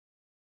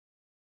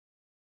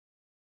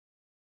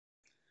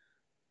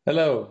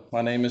Hello,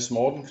 my name is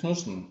Morten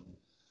Knudsen.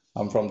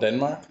 I'm from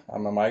Denmark.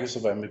 I'm a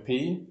Microsoft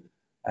MVP,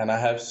 and I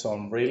have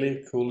some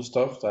really cool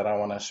stuff that I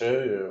want to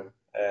show you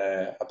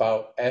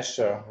about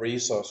Azure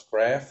Resource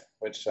Graph,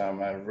 which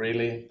I'm a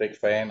really big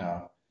fan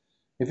of.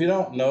 If you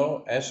don't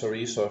know Azure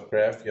Resource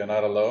Graph, you're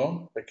not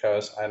alone,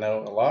 because I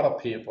know a lot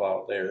of people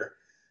out there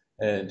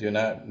do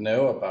not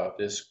know about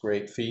this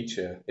great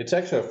feature. It's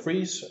actually a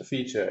free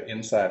feature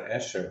inside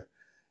Azure.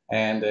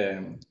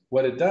 And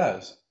what it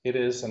does, it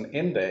is an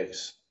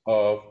index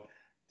of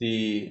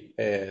the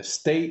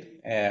state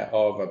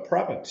of a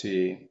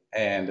property,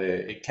 and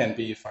it can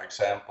be, for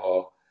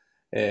example,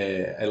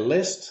 a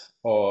list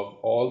of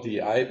all the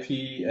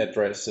IP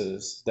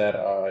addresses that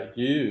are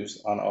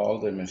used on all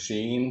the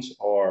machines,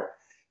 or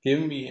give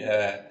me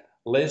a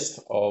list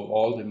of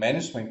all the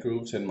management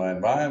groups in my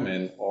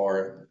environment,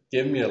 or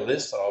give me a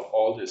list of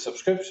all the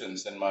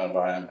subscriptions in my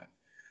environment.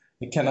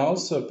 It can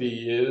also be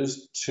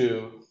used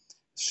to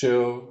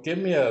give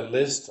me a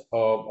list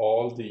of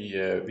all the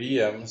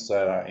VMs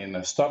that are in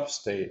a stop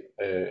state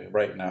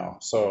right now.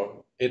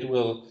 So it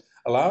will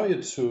allow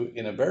you to,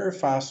 in a very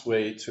fast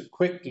way, to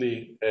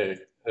quickly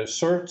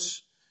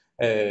search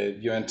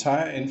your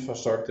entire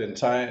infrastructure,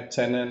 entire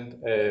tenant,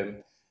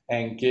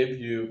 and give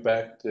you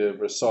back the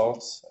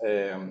results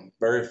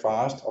very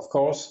fast. Of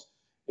course,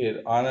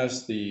 it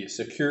honors the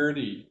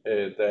security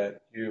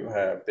that you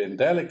have been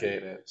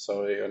delegated,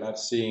 so you're not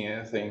seeing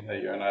anything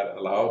that you're not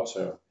allowed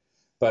to.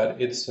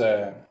 But it's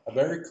a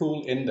very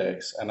cool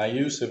index, and I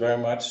use it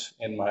very much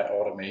in my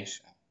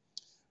automation.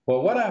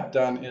 Well, what I've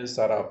done is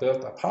that I've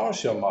built a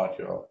PowerShell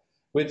module,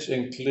 which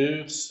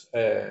includes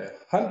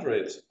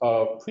hundreds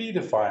of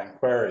predefined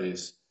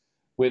queries,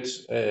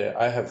 which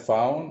I have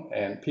found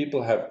and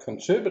people have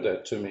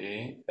contributed to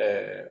me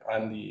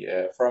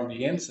from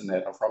the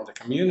internet or from the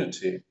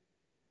community.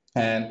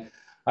 And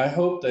I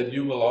hope that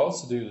you will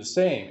also do the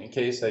same in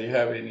case that you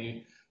have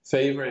any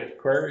favorite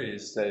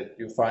queries that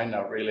you find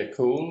are really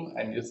cool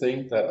and you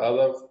think that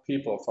other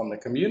people from the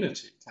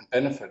community can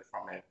benefit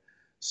from it.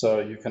 So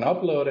you can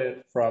upload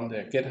it from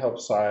the GitHub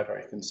site, or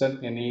you can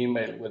send me an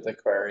email with the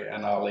query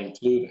and I'll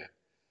include it.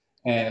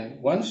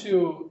 And once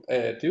you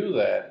do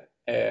that,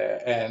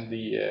 and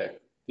the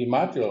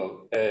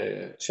module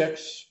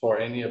checks for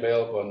any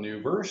available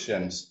new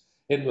versions,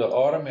 it will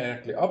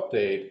automatically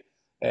update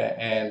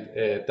and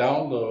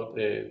download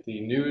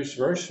the newest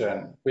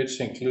version, which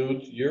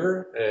includes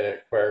your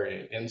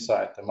query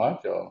inside the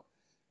module.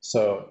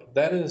 So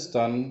that is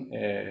done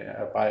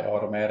by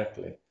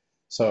automatically.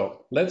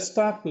 So let's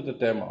start with the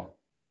demo.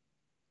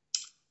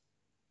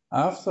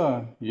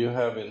 After you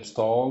have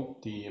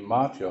installed the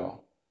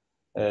module,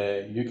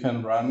 you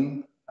can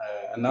run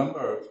a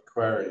number of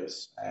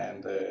queries,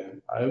 and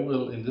I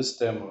will, in this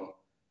demo,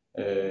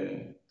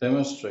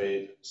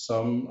 demonstrate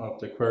some of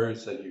the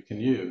queries that you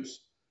can use.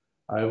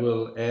 I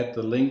will add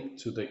the link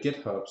to the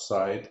GitHub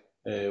site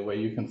where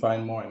you can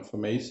find more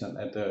information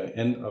at the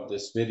end of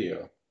this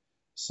video.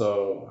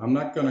 So I'm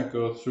not going to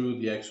go through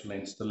the actual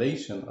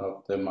installation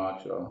of the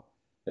module.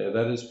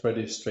 That is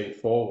pretty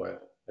straightforward.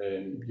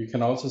 You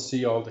can also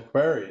see all the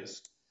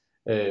queries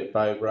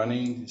by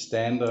running the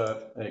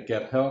standard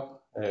get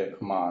help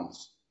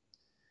commands.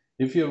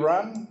 If you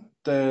run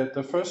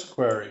the first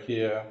query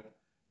here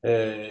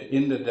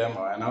in the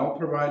demo, and I'll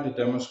provide the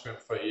demo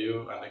script for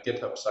you on the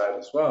GitHub site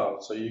as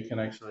well, so you can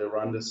actually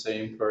run the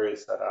same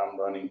queries that I'm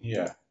running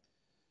here.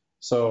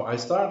 So I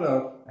start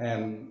up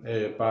and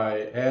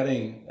by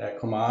adding a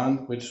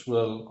command which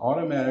will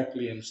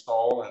automatically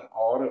install and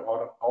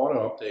auto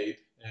update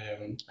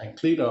and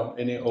clean up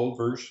any old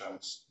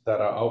versions that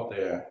are out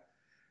there.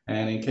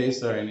 And in case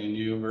there are any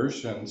new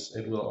versions,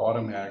 it will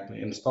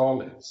automatically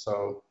install it.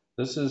 So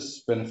this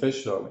is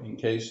beneficial in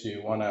case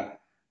you want to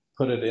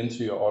put it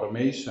into your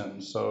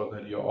automation so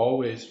that you're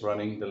always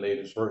running the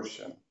latest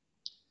version.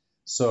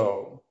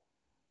 So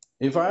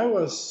if I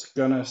was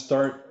gonna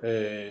start,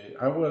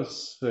 I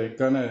was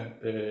gonna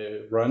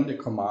run the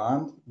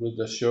command with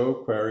the show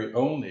query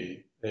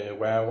only,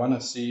 where I want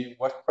to see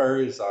what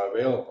queries are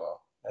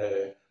available.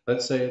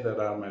 Let's say that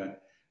I'm a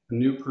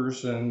new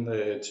person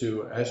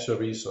to Azure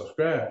Resource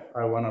Graph.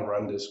 I want to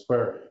run this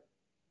query.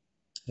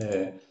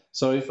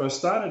 So if I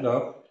start it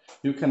up,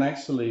 you can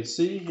actually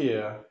see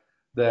here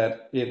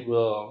that it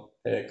will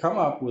come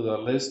up with a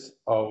list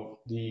of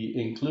the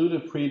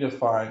included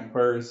predefined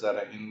queries that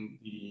are in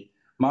the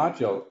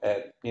module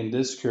in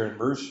this current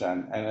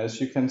version. And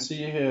as you can see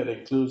here, it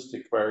includes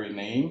the query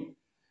name,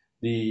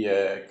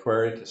 the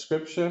query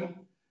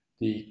description,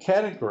 the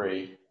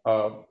category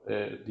of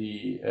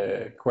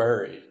the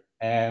query,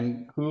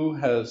 and who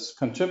has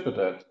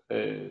contributed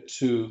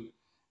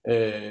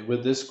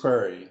with this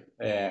query.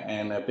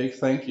 And a big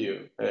thank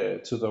you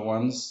to the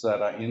ones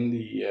that are in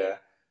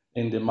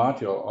the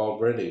module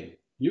already.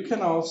 You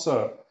can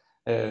also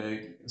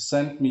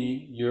send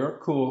me your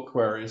cool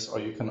queries, or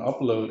you can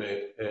upload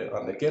it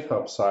on the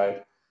GitHub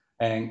site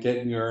and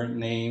get your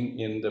name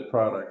in the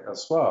product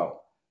as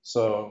well.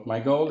 So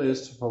my goal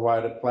is to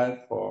provide a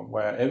platform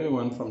where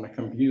everyone from the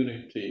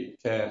community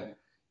can,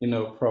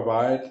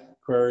 provide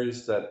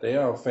queries that they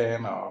are a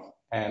fan of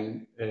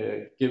and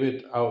give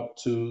it out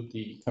to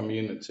the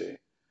community.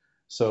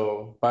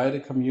 So by the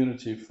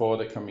community for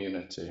the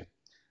community.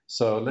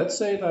 So let's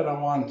say that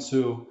I want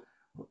to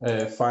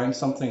find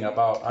something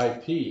about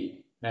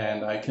IP,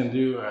 and I can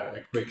do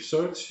a quick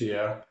search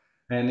here,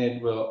 and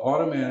it will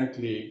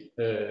automatically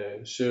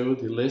show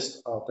the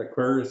list of the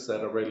queries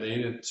that are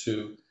related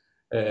to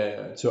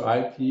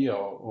IP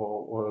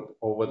or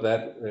what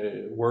that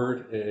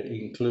word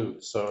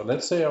includes. So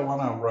let's say I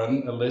want to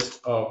run a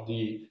list of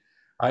the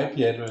IP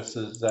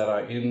addresses that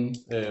are in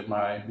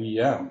my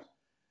VM.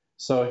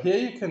 So here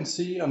you can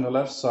see on the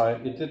left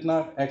side, it did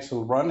not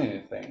actually run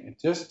anything. It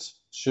just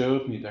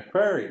showed me the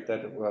query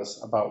that it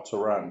was about to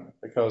run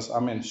because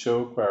I'm in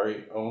show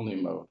query only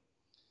mode.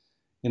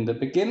 In the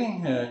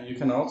beginning here, you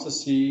can also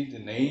see the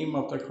name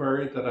of the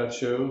query that I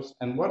chose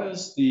and what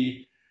is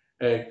the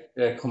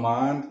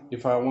command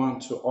if I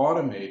want to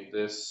automate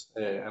this.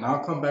 And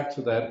I'll come back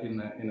to that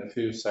in a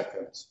few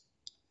seconds.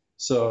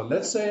 So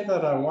let's say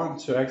that I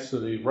want to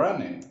actually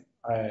run it.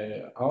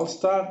 I'll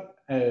start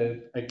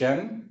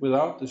again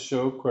without the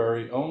show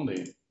query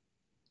only.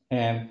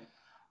 And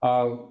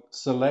I'll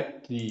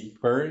select the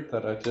query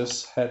that I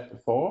just had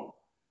before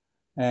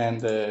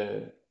and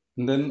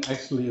then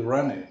actually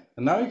run it.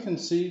 And now you can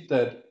see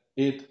that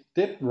it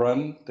did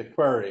run the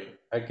query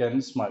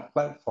against my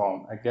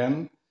platform.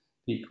 Again,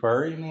 the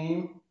query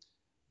name,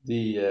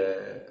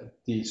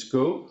 the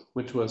scope,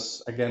 which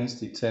was against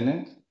the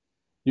tenant.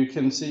 You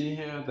can see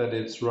here that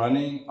it's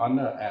running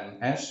under an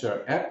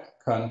Azure app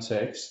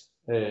context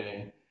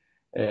here.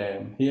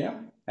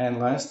 And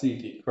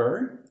lastly, the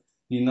query,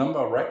 the number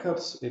of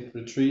records it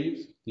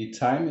retrieved, the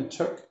time it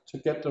took to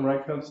get the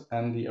records,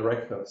 and the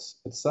records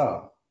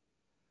itself.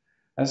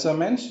 As I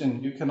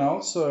mentioned, you can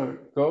also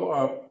go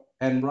up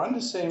and run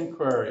the same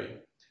query,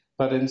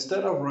 but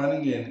instead of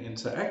running it in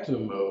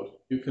interactive mode,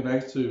 you can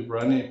actually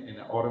run it in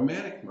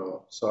automatic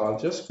mode. So I'll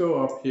just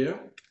go up here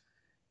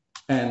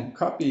and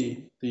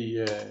copy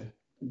the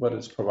what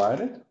is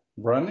provided,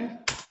 run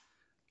it,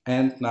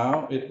 and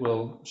now it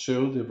will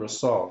show the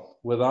result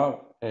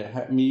without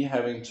me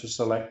having to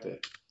select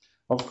it.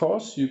 Of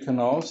course, you can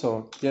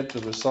also get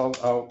the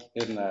result out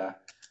in a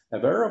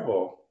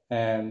variable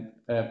and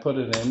put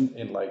it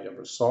in like a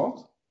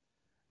result.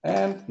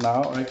 And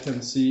now I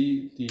can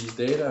see the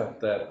data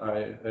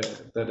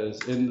that is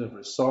in the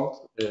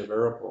result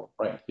variable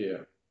right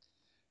here.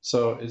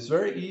 So it's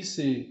very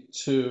easy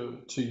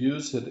to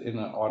use it in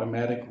an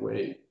automatic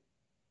way.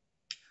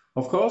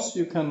 Of course,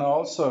 you can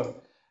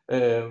also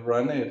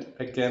run it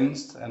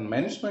against a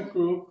management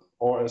group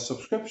or a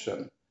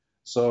subscription.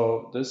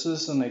 So this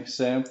is an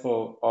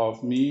example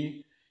of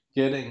me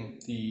getting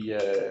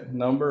the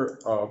number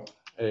of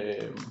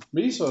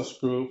resource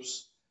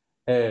groups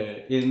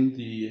in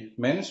the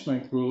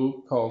management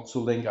group called to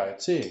link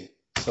IT.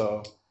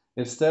 So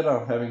instead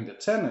of having the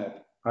tenant,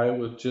 I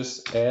would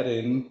just add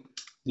in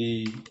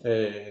the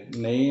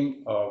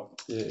name of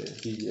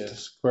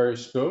the query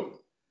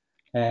scope,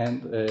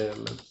 and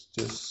let's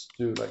just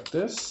do like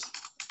this.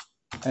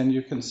 And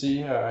you can see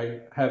here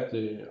I have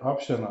the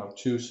option of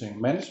choosing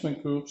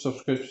management group,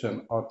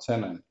 subscription, or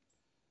tenant.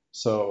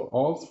 So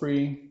all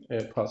three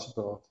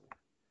possibilities.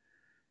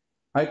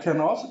 I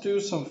can also do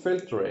some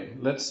filtering.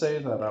 Let's say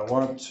that I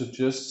want to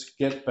just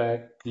get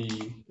back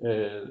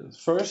the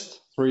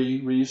first three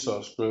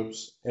resource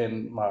groups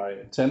in my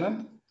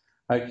tenant.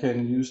 I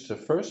can use the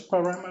first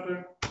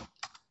parameter,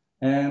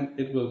 and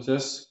it will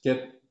just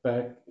get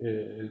back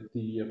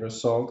the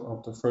result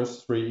of the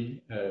first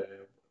three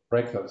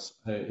records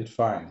it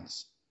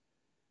finds.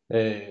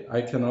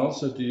 I can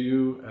also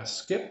do a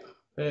skip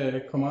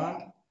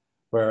command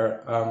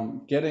where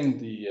I'm getting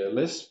the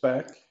list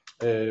back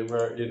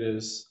where it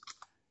is.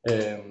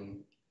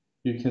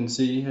 You can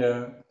see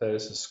here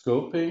there's a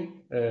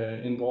scoping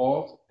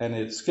involved, and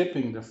it's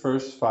skipping the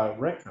first 5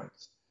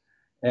 records,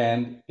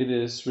 and it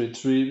is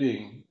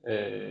retrieving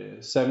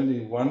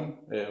 71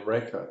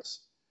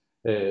 records.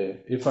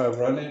 If I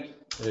run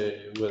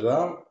it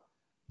without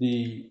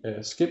the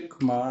skip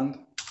command,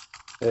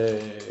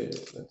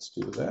 let's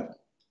do that.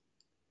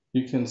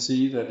 You can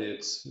see that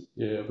it's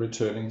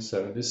returning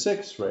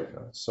 76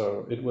 records.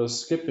 So it was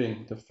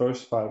skipping the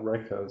first 5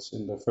 records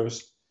in the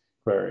first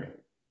query.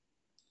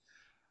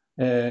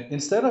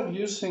 Instead of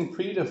using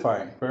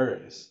predefined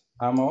queries,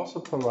 I'm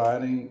also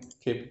providing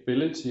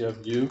capability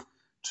of you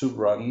to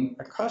run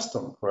a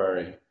custom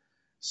query.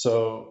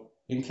 So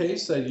in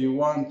case that you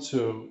want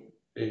to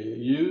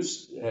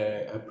use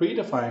a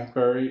predefined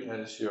query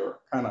as your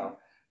kind of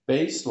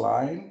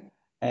baseline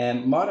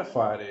and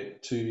modify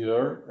it to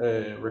your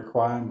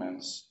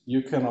requirements,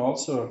 you can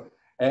also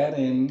add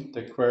in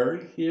the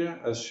query here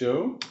as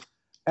shown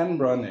and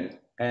run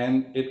it,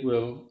 and it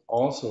will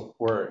also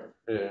work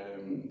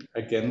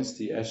against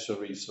the Azure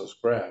Resource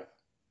Graph.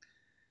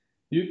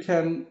 You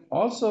can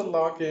also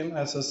log in,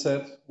 as I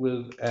said,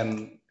 with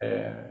an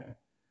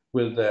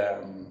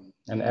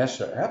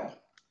Azure app.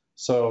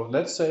 So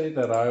let's say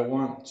that I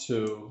want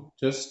to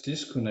just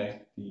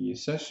disconnect the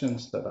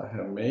sessions that I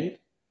have made,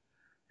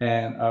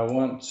 and I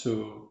want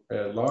to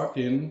log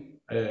in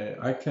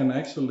I can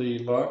actually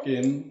log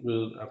in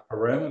with a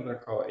parameter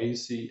called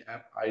AC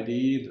app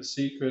ID, the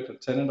secret, the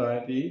tenant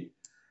ID,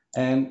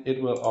 and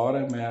it will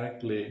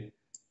automatically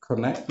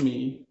connect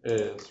me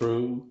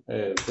through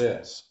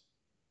this.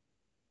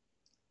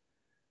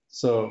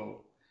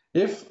 So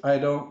if I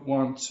don't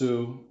want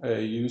to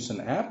use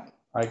an app,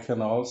 I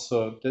can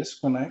also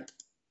disconnect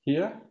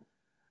here.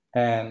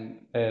 And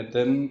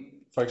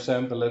then, for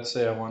example, let's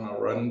say I want to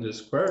run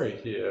this query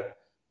here,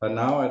 but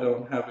now I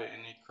don't have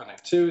any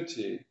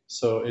connectivity.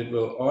 So it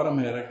will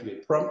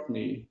automatically prompt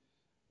me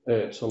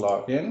to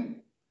log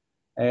in,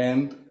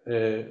 and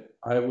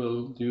I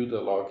will do the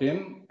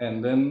login.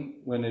 And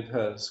then when it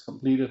has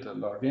completed the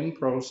login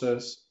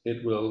process,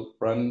 it will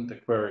run the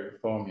query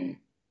for me.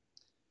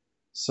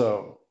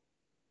 So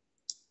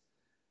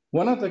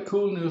one of the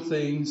cool new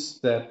things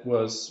that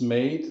was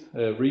made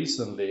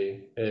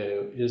recently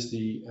is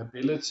the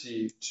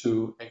ability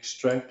to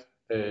extract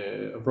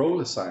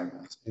role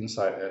assignments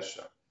inside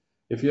Azure.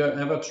 If you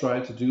ever try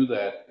to do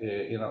that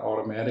in an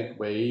automatic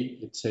way,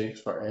 it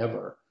takes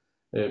forever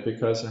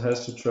because it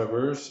has to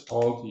traverse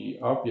all the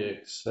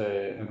objects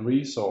and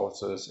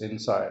resources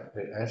inside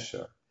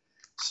Azure.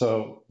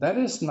 So that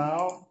is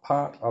now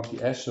part of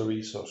the Azure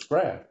Resource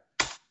Graph.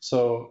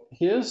 So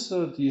here's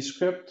the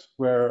script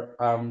where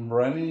I'm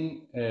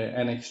running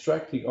and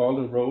extracting all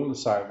the role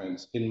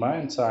assignments in my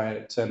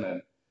entire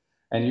tenant.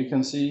 And you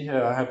can see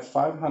here I have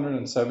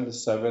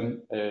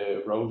 577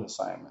 role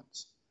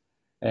assignments.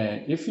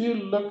 And if you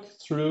look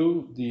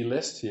through the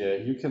list here,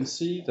 you can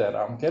see that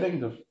I'm getting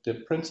the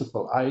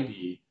principal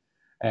ID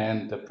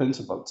and the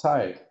principal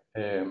type.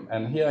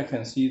 And here I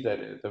can see that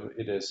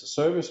it is a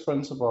service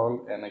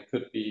principal, and it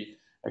could be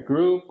a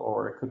group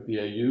or it could be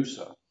a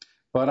user.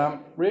 But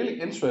I'm really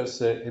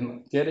interested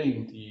in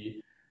getting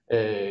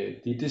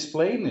the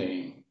display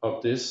name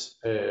of this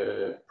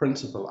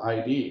principal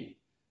ID.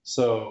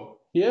 So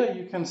here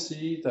you can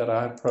see that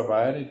I have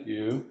provided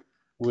you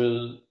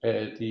with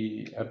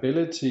the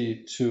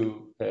ability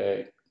to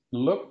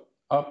look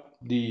up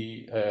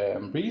the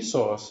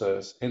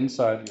resources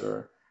inside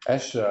your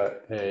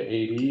Azure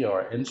AD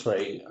or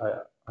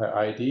Entra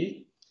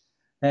ID,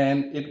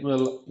 and it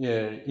will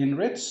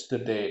enrich the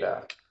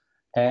data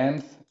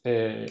and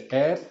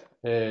add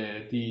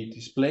the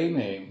display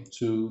name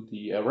to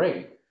the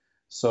array.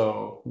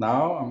 So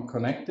now I'm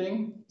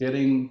connecting,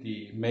 getting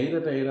the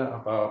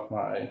metadata about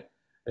my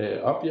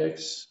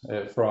objects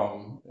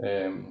from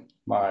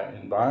my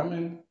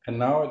environment, and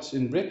now it's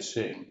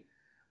enriching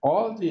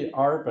all the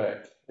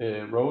RBAC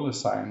role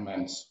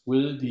assignments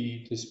with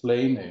the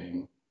display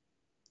name.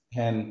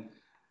 And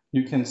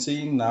you can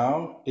see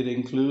now it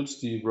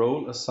includes the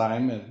role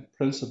assignment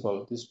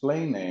principal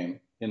display name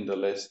in the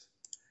list.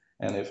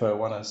 And if I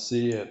want to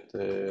see it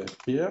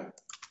here,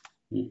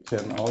 you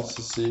can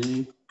also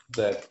see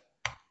that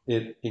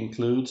it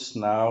includes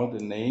now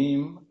the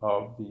name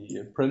of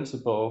the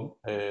principal,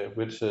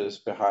 which is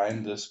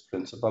behind this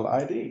principal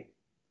ID.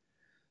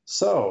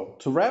 So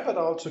to wrap it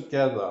all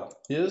together,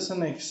 here's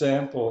an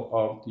example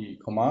of the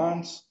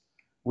commands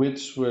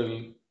which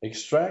will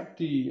extract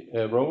the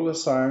role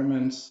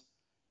assignments,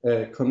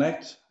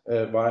 connect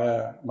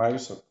via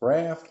Microsoft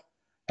Graph,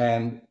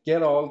 and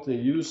get all the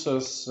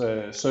users'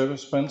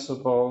 service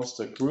principals,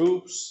 the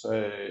groups,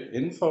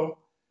 info,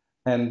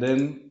 and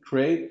then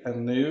create a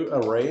new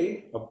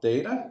array of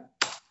data.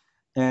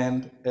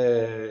 And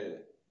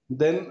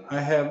then I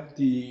have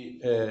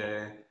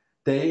the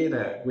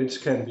data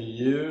which can be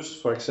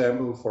used, for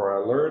example, for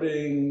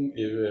alerting,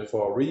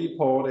 for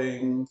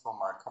reporting, for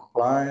my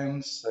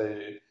compliance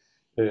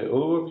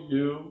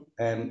overview.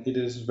 And it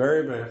is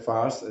very, very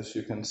fast. As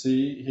you can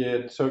see here,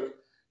 it took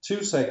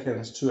 2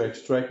 seconds to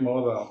extract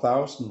more than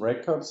 1,000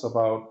 records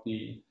about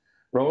the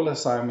role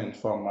assignment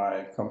for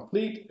my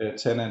complete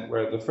tenant,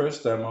 where the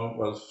first demo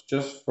was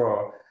just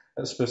for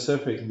a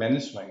specific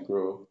management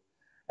group.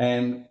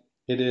 And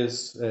it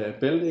is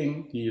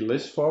building the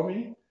list for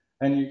me.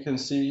 And you can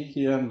see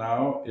here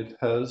now it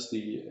has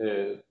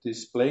the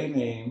display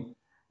name.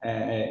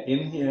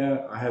 In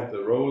here, I have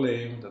the role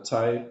name, the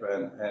type,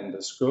 and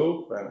the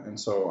scope, and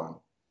so on.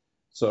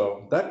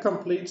 So that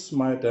completes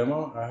my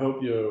demo. I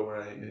hope you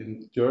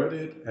enjoyed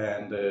it,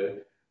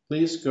 and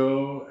please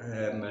go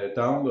and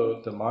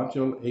download the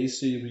module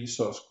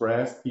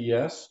AzResourceGraph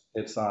PS.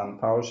 It's on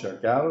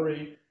PowerShell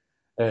Gallery,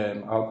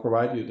 and I'll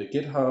provide you the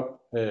GitHub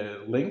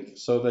link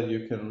so that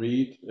you can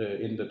read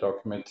in the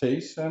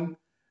documentation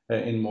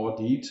in more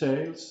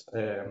details.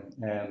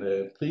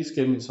 And please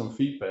give me some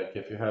feedback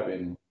if you have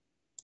any.